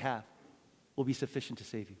on your behalf will be sufficient to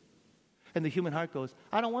save you. And the human heart goes,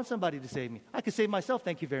 I don't want somebody to save me. I can save myself,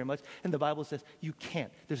 thank you very much. And the Bible says, you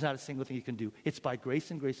can't. There's not a single thing you can do. It's by grace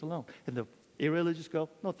and grace alone. And the irreligious go,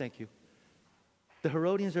 no, thank you. The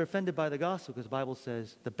Herodians are offended by the gospel because the Bible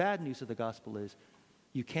says the bad news of the gospel is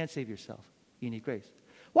you can't save yourself. You need grace.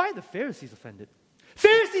 Why are the Pharisees offended?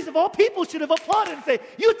 Pharisees of all people should have applauded and say,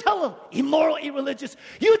 you tell them, immoral, irreligious.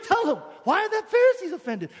 You tell them. Why are the Pharisees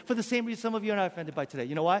offended? For the same reason some of you are not offended by today.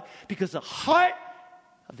 You know why? Because the heart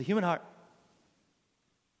of the human heart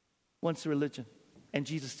wants a religion. And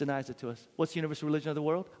Jesus denies it to us. What's the universal religion of the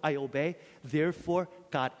world? I obey. Therefore,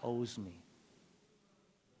 God owes me.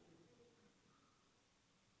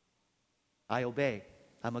 I obey.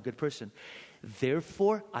 I'm a good person.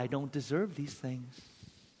 Therefore, I don't deserve these things.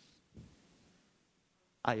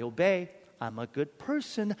 I obey. I'm a good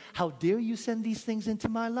person. How dare you send these things into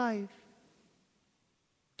my life?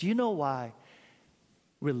 Do you know why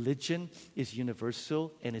religion is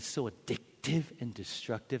universal and is so addictive and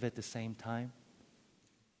destructive at the same time?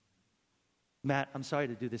 Matt, I'm sorry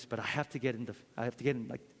to do this, but I have to get in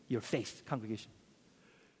like your face, congregation.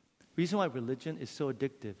 The reason why religion is so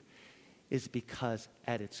addictive is because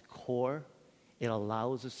at its core, it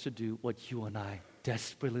allows us to do what you and I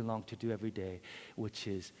desperately long to do every day, which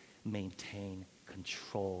is maintain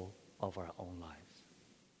control of our own lives.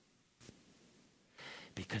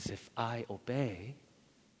 Because if I obey,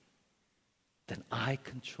 then I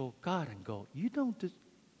control God and go,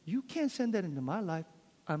 you can't send that into my life.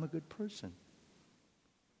 I'm a good person.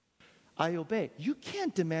 I obey. You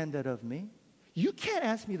can't demand that of me. You can't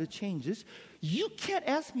ask me to change this. You can't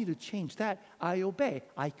ask me to change that. I obey.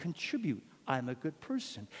 I contribute. I'm a good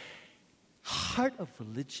person. Heart of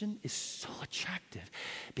religion is so attractive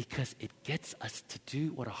because it gets us to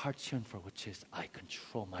do what our hearts yearn for, which is, I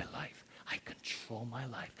control my life. I control my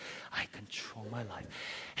life. I control my life.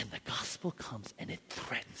 And the gospel comes and it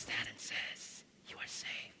threatens that and says, you are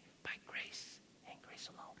saved by grace and grace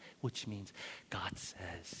alone. Which means God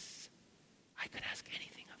says, I could ask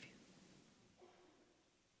anything of you.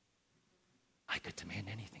 I could demand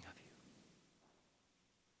anything of you.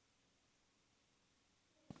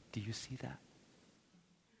 Do you see that?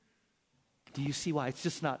 Do you see why it's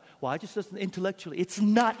just not, why just doesn't intellectually? It's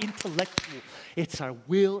not intellectual. It's our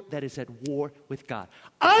will that is at war with God.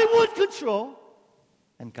 I want control.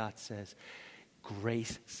 And God says,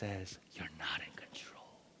 grace says, you're not in control.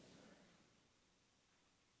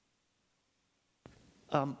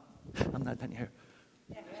 I'm not done here.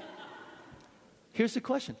 Here's the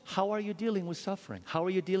question. How are you dealing with suffering? How are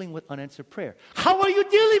you dealing with unanswered prayer? How are you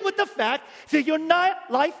dealing with the fact that your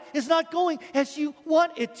life is not going as you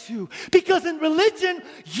want it to? Because in religion,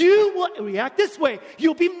 you will react this way.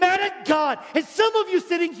 You'll be mad at God. And some of you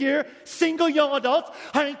sitting here, single young adults,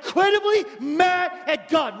 are incredibly mad at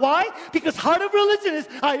God. Why? Because heart of religion is,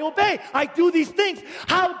 I obey. I do these things.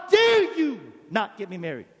 How dare you not get me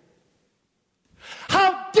married?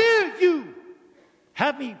 How dare you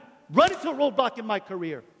have me run into a roadblock in my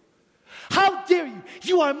career? How dare you?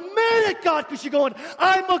 You are mad at God because you're going,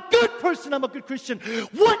 I'm a good person, I'm a good Christian.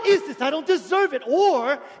 What is this? I don't deserve it.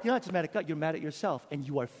 Or you're not just mad at God, you're mad at yourself. And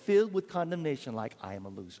you are filled with condemnation like, I am a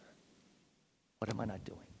loser. What am I not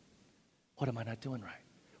doing? What am I not doing right?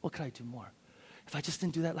 What could I do more? If I just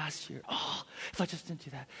didn't do that last year. Oh, if I just didn't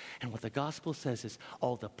do that. And what the gospel says is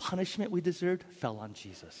all the punishment we deserved fell on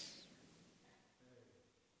Jesus.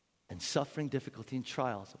 And suffering, difficulty, and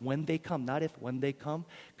trials, when they come, not if, when they come,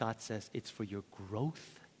 God says it's for your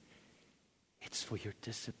growth, it's for your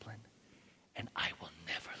discipline, and I will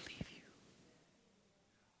never leave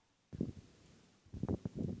you.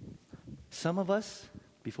 Some of us,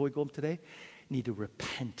 before we go home today, need to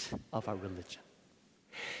repent of our religion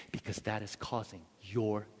because that is causing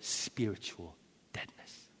your spiritual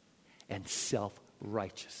deadness and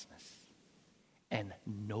self-righteousness and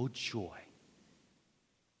no joy.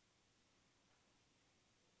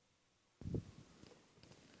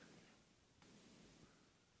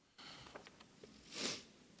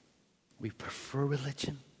 We prefer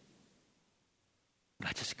religion,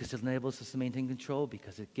 not just because it enables us to maintain control,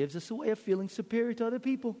 because it gives us a way of feeling superior to other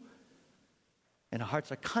people. And our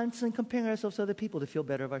hearts are constantly comparing ourselves to other people to feel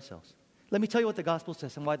better of ourselves. Let me tell you what the gospel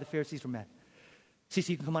says and why the Pharisees were mad. See,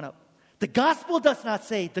 so you can come on up. The gospel does not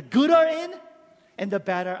say the good are in and the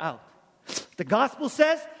bad are out. The gospel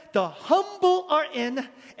says the humble are in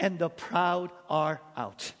and the proud are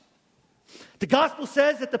out. The gospel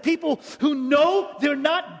says that the people who know they're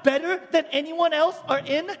not better than anyone else are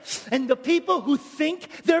in, and the people who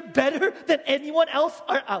think they're better than anyone else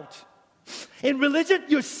are out. In religion,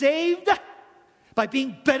 you're saved by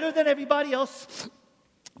being better than everybody else.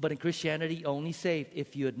 But in Christianity, you're only saved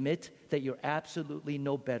if you admit that you're absolutely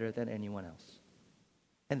no better than anyone else.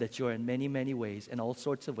 And that you're in many, many ways, in all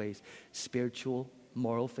sorts of ways, spiritual,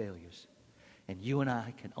 moral failures. And you and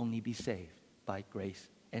I can only be saved by grace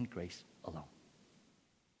and grace alone.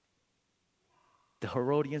 The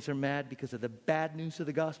Herodians are mad because of the bad news of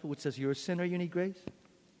the gospel, which says you're a sinner, you need grace.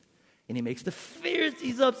 And he makes the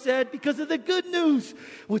Pharisees upset because of the good news,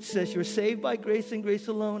 which says you're saved by grace and grace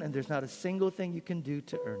alone, and there's not a single thing you can do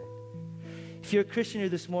to earn it. If you're a Christian here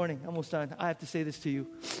this morning, almost done, I have to say this to you.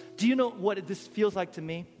 Do you know what this feels like to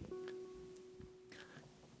me?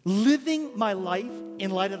 Living my life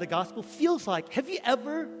in light of the gospel feels like, have you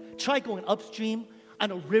ever tried going upstream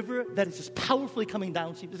on a river that is just powerfully coming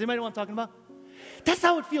downstream? Does anybody know what I'm talking about? That's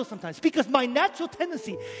how it feels sometimes, because my natural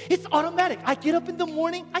tendency, it's automatic. I get up in the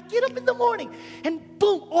morning, and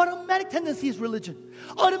boom, automatic tendency is religion.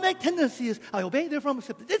 Automatic tendency is, I obey, therefore I'm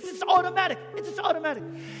accepted. This is automatic. It's just automatic.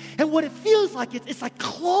 And what it feels like, it's like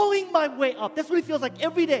clawing my way up. That's what it feels like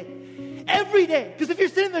every day. Every day. Because if you're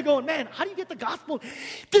sitting there going, man, how do you get the gospel?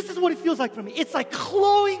 This is what it feels like for me. It's like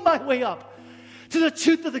clawing my way up to the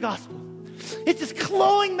truth of the gospel. It's just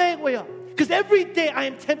clawing my way up. Because every day I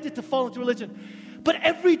am tempted to fall into religion. But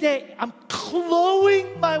every day I'm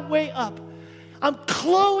clawing my way up. I'm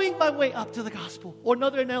clawing my way up to the gospel. Or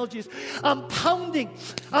another analogy is I'm pounding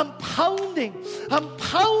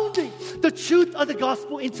the truth of the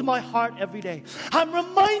gospel into my heart every day. I'm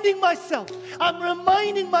reminding myself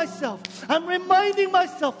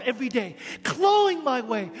every day, clawing my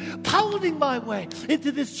way, pounding my way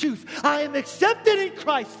into this truth. I am accepted in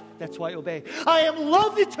Christ. That's why I obey. I am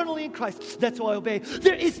loved eternally in Christ. That's why I obey.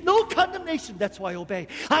 There is no condemnation. That's why I obey.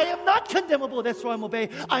 I am not condemnable. That's why I'm obey.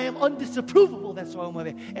 I am undisapprovable. That's why I'm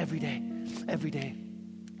obey. Every day. Every day.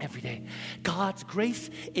 Every day. God's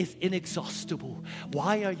grace is inexhaustible.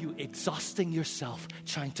 Why are you exhausting yourself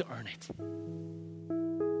trying to earn it?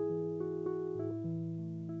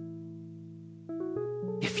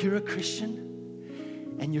 If you're a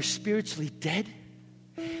Christian and you're spiritually dead,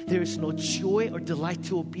 there is no joy or delight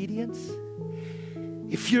to obedience.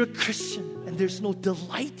 If you're a Christian and there's no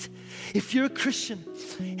delight, if you're a Christian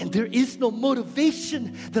and there is no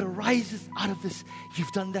motivation that arises out of this,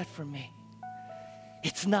 you've done that for me.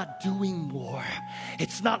 It's not doing more.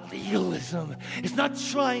 It's not legalism. It's not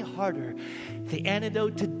trying harder. The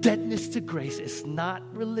antidote to deadness to grace is not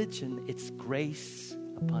religion. It's grace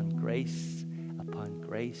upon grace upon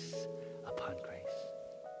grace upon grace.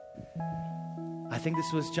 I think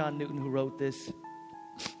this was John Newton who wrote this.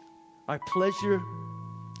 our pleasure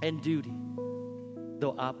and duty,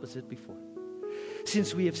 though opposite before.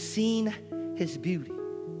 Since we have seen his beauty,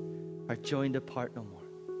 are joined apart no more.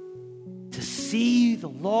 To see the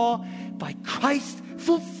law by Christ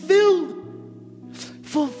fulfilled.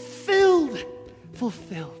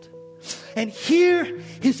 And hear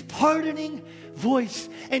his pardoning voice.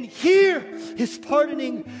 And hear his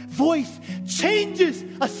pardoning voice changes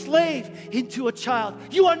a slave into a child.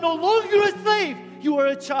 You are no longer a slave. You are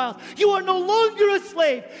a child. You are no longer a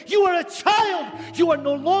slave. You are a child. You are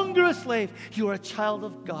no longer a slave. You are a child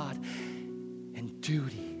of God. And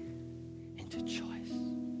duty into choice.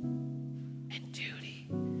 And duty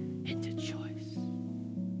into choice.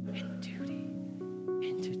 And duty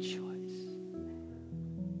into choice.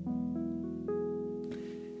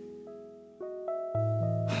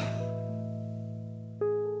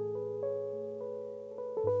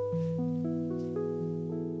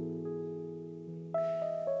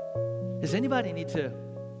 Does anybody need to,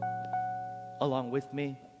 along with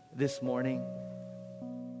me this morning,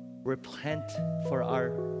 repent for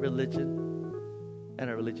our religion and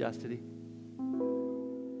our religiosity?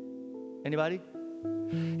 Anybody?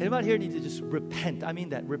 Anybody here need to just repent? I mean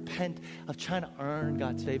that. Repent of trying to earn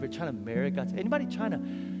God's favor, trying to merit God's favor. Anybody trying to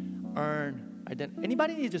earn identity?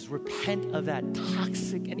 Anybody need to just repent of that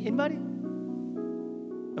toxic? Anybody?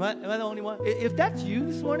 Am I the only one? If that's you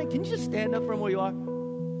this morning, can you just stand up from where you are?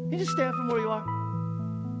 Can you just stand from where you are?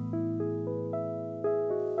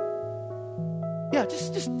 Yeah,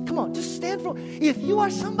 just come on, just stand from. If you are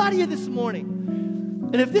somebody here this morning,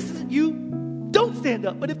 and if this isn't you, don't stand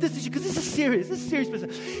up. But if this is you, because this is serious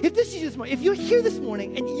business. If this is you this morning, if you're here this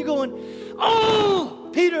morning and you're going, oh,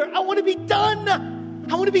 Peter, I want to be done.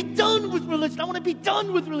 I want to be done with religion. I want to be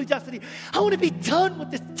done with religiosity. I want to be done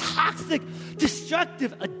with this toxic,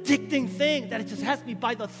 destructive, addicting thing that it just has me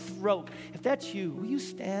by the throat. If that's you, will you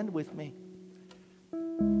stand with me?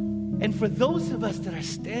 And for those of us that are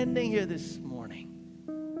standing here this morning,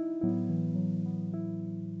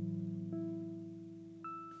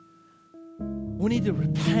 we need to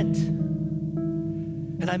repent.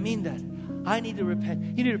 And I mean that. I need to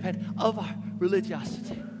repent. You need to repent of our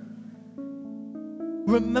religiosity.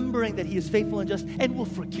 Remembering that he is faithful and just and will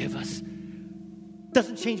forgive us.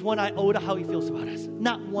 Doesn't change one iota how he feels about us.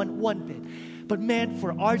 Not one bit. But man,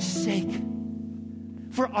 for our sake,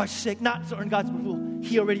 not to earn God's approval,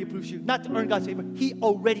 he already approves you. Not to earn God's favor, he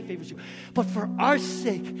already favors you. But for our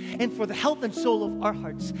sake and for the health and soul of our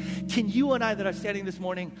hearts, can you and I that are standing this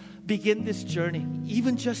morning begin this journey,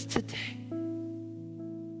 even just today?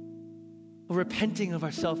 Repenting of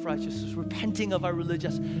our self-righteousness, repenting of our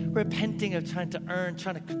religious, repenting of trying to earn,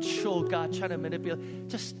 trying to control God, trying to manipulate.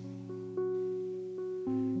 Just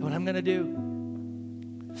what I'm going to do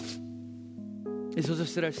is those of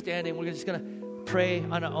us that are standing, we're just going to pray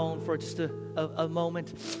on our own for just a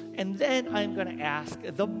moment. And then I'm going to ask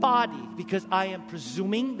the body, because I am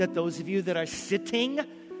presuming that those of you that are sitting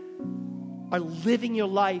are living your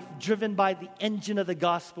life driven by the engine of the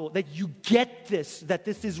gospel, that you get this, that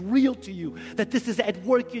this is real to you, that this is at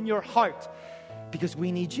work in your heart, because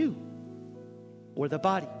we need you. Or the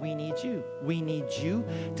body, we need you. We need you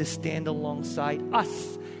to stand alongside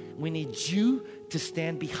us. We need you to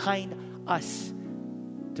stand behind us,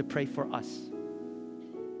 to pray for us.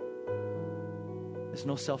 There's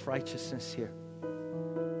no self-righteousness here.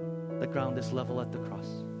 The ground is level at the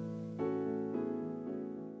cross.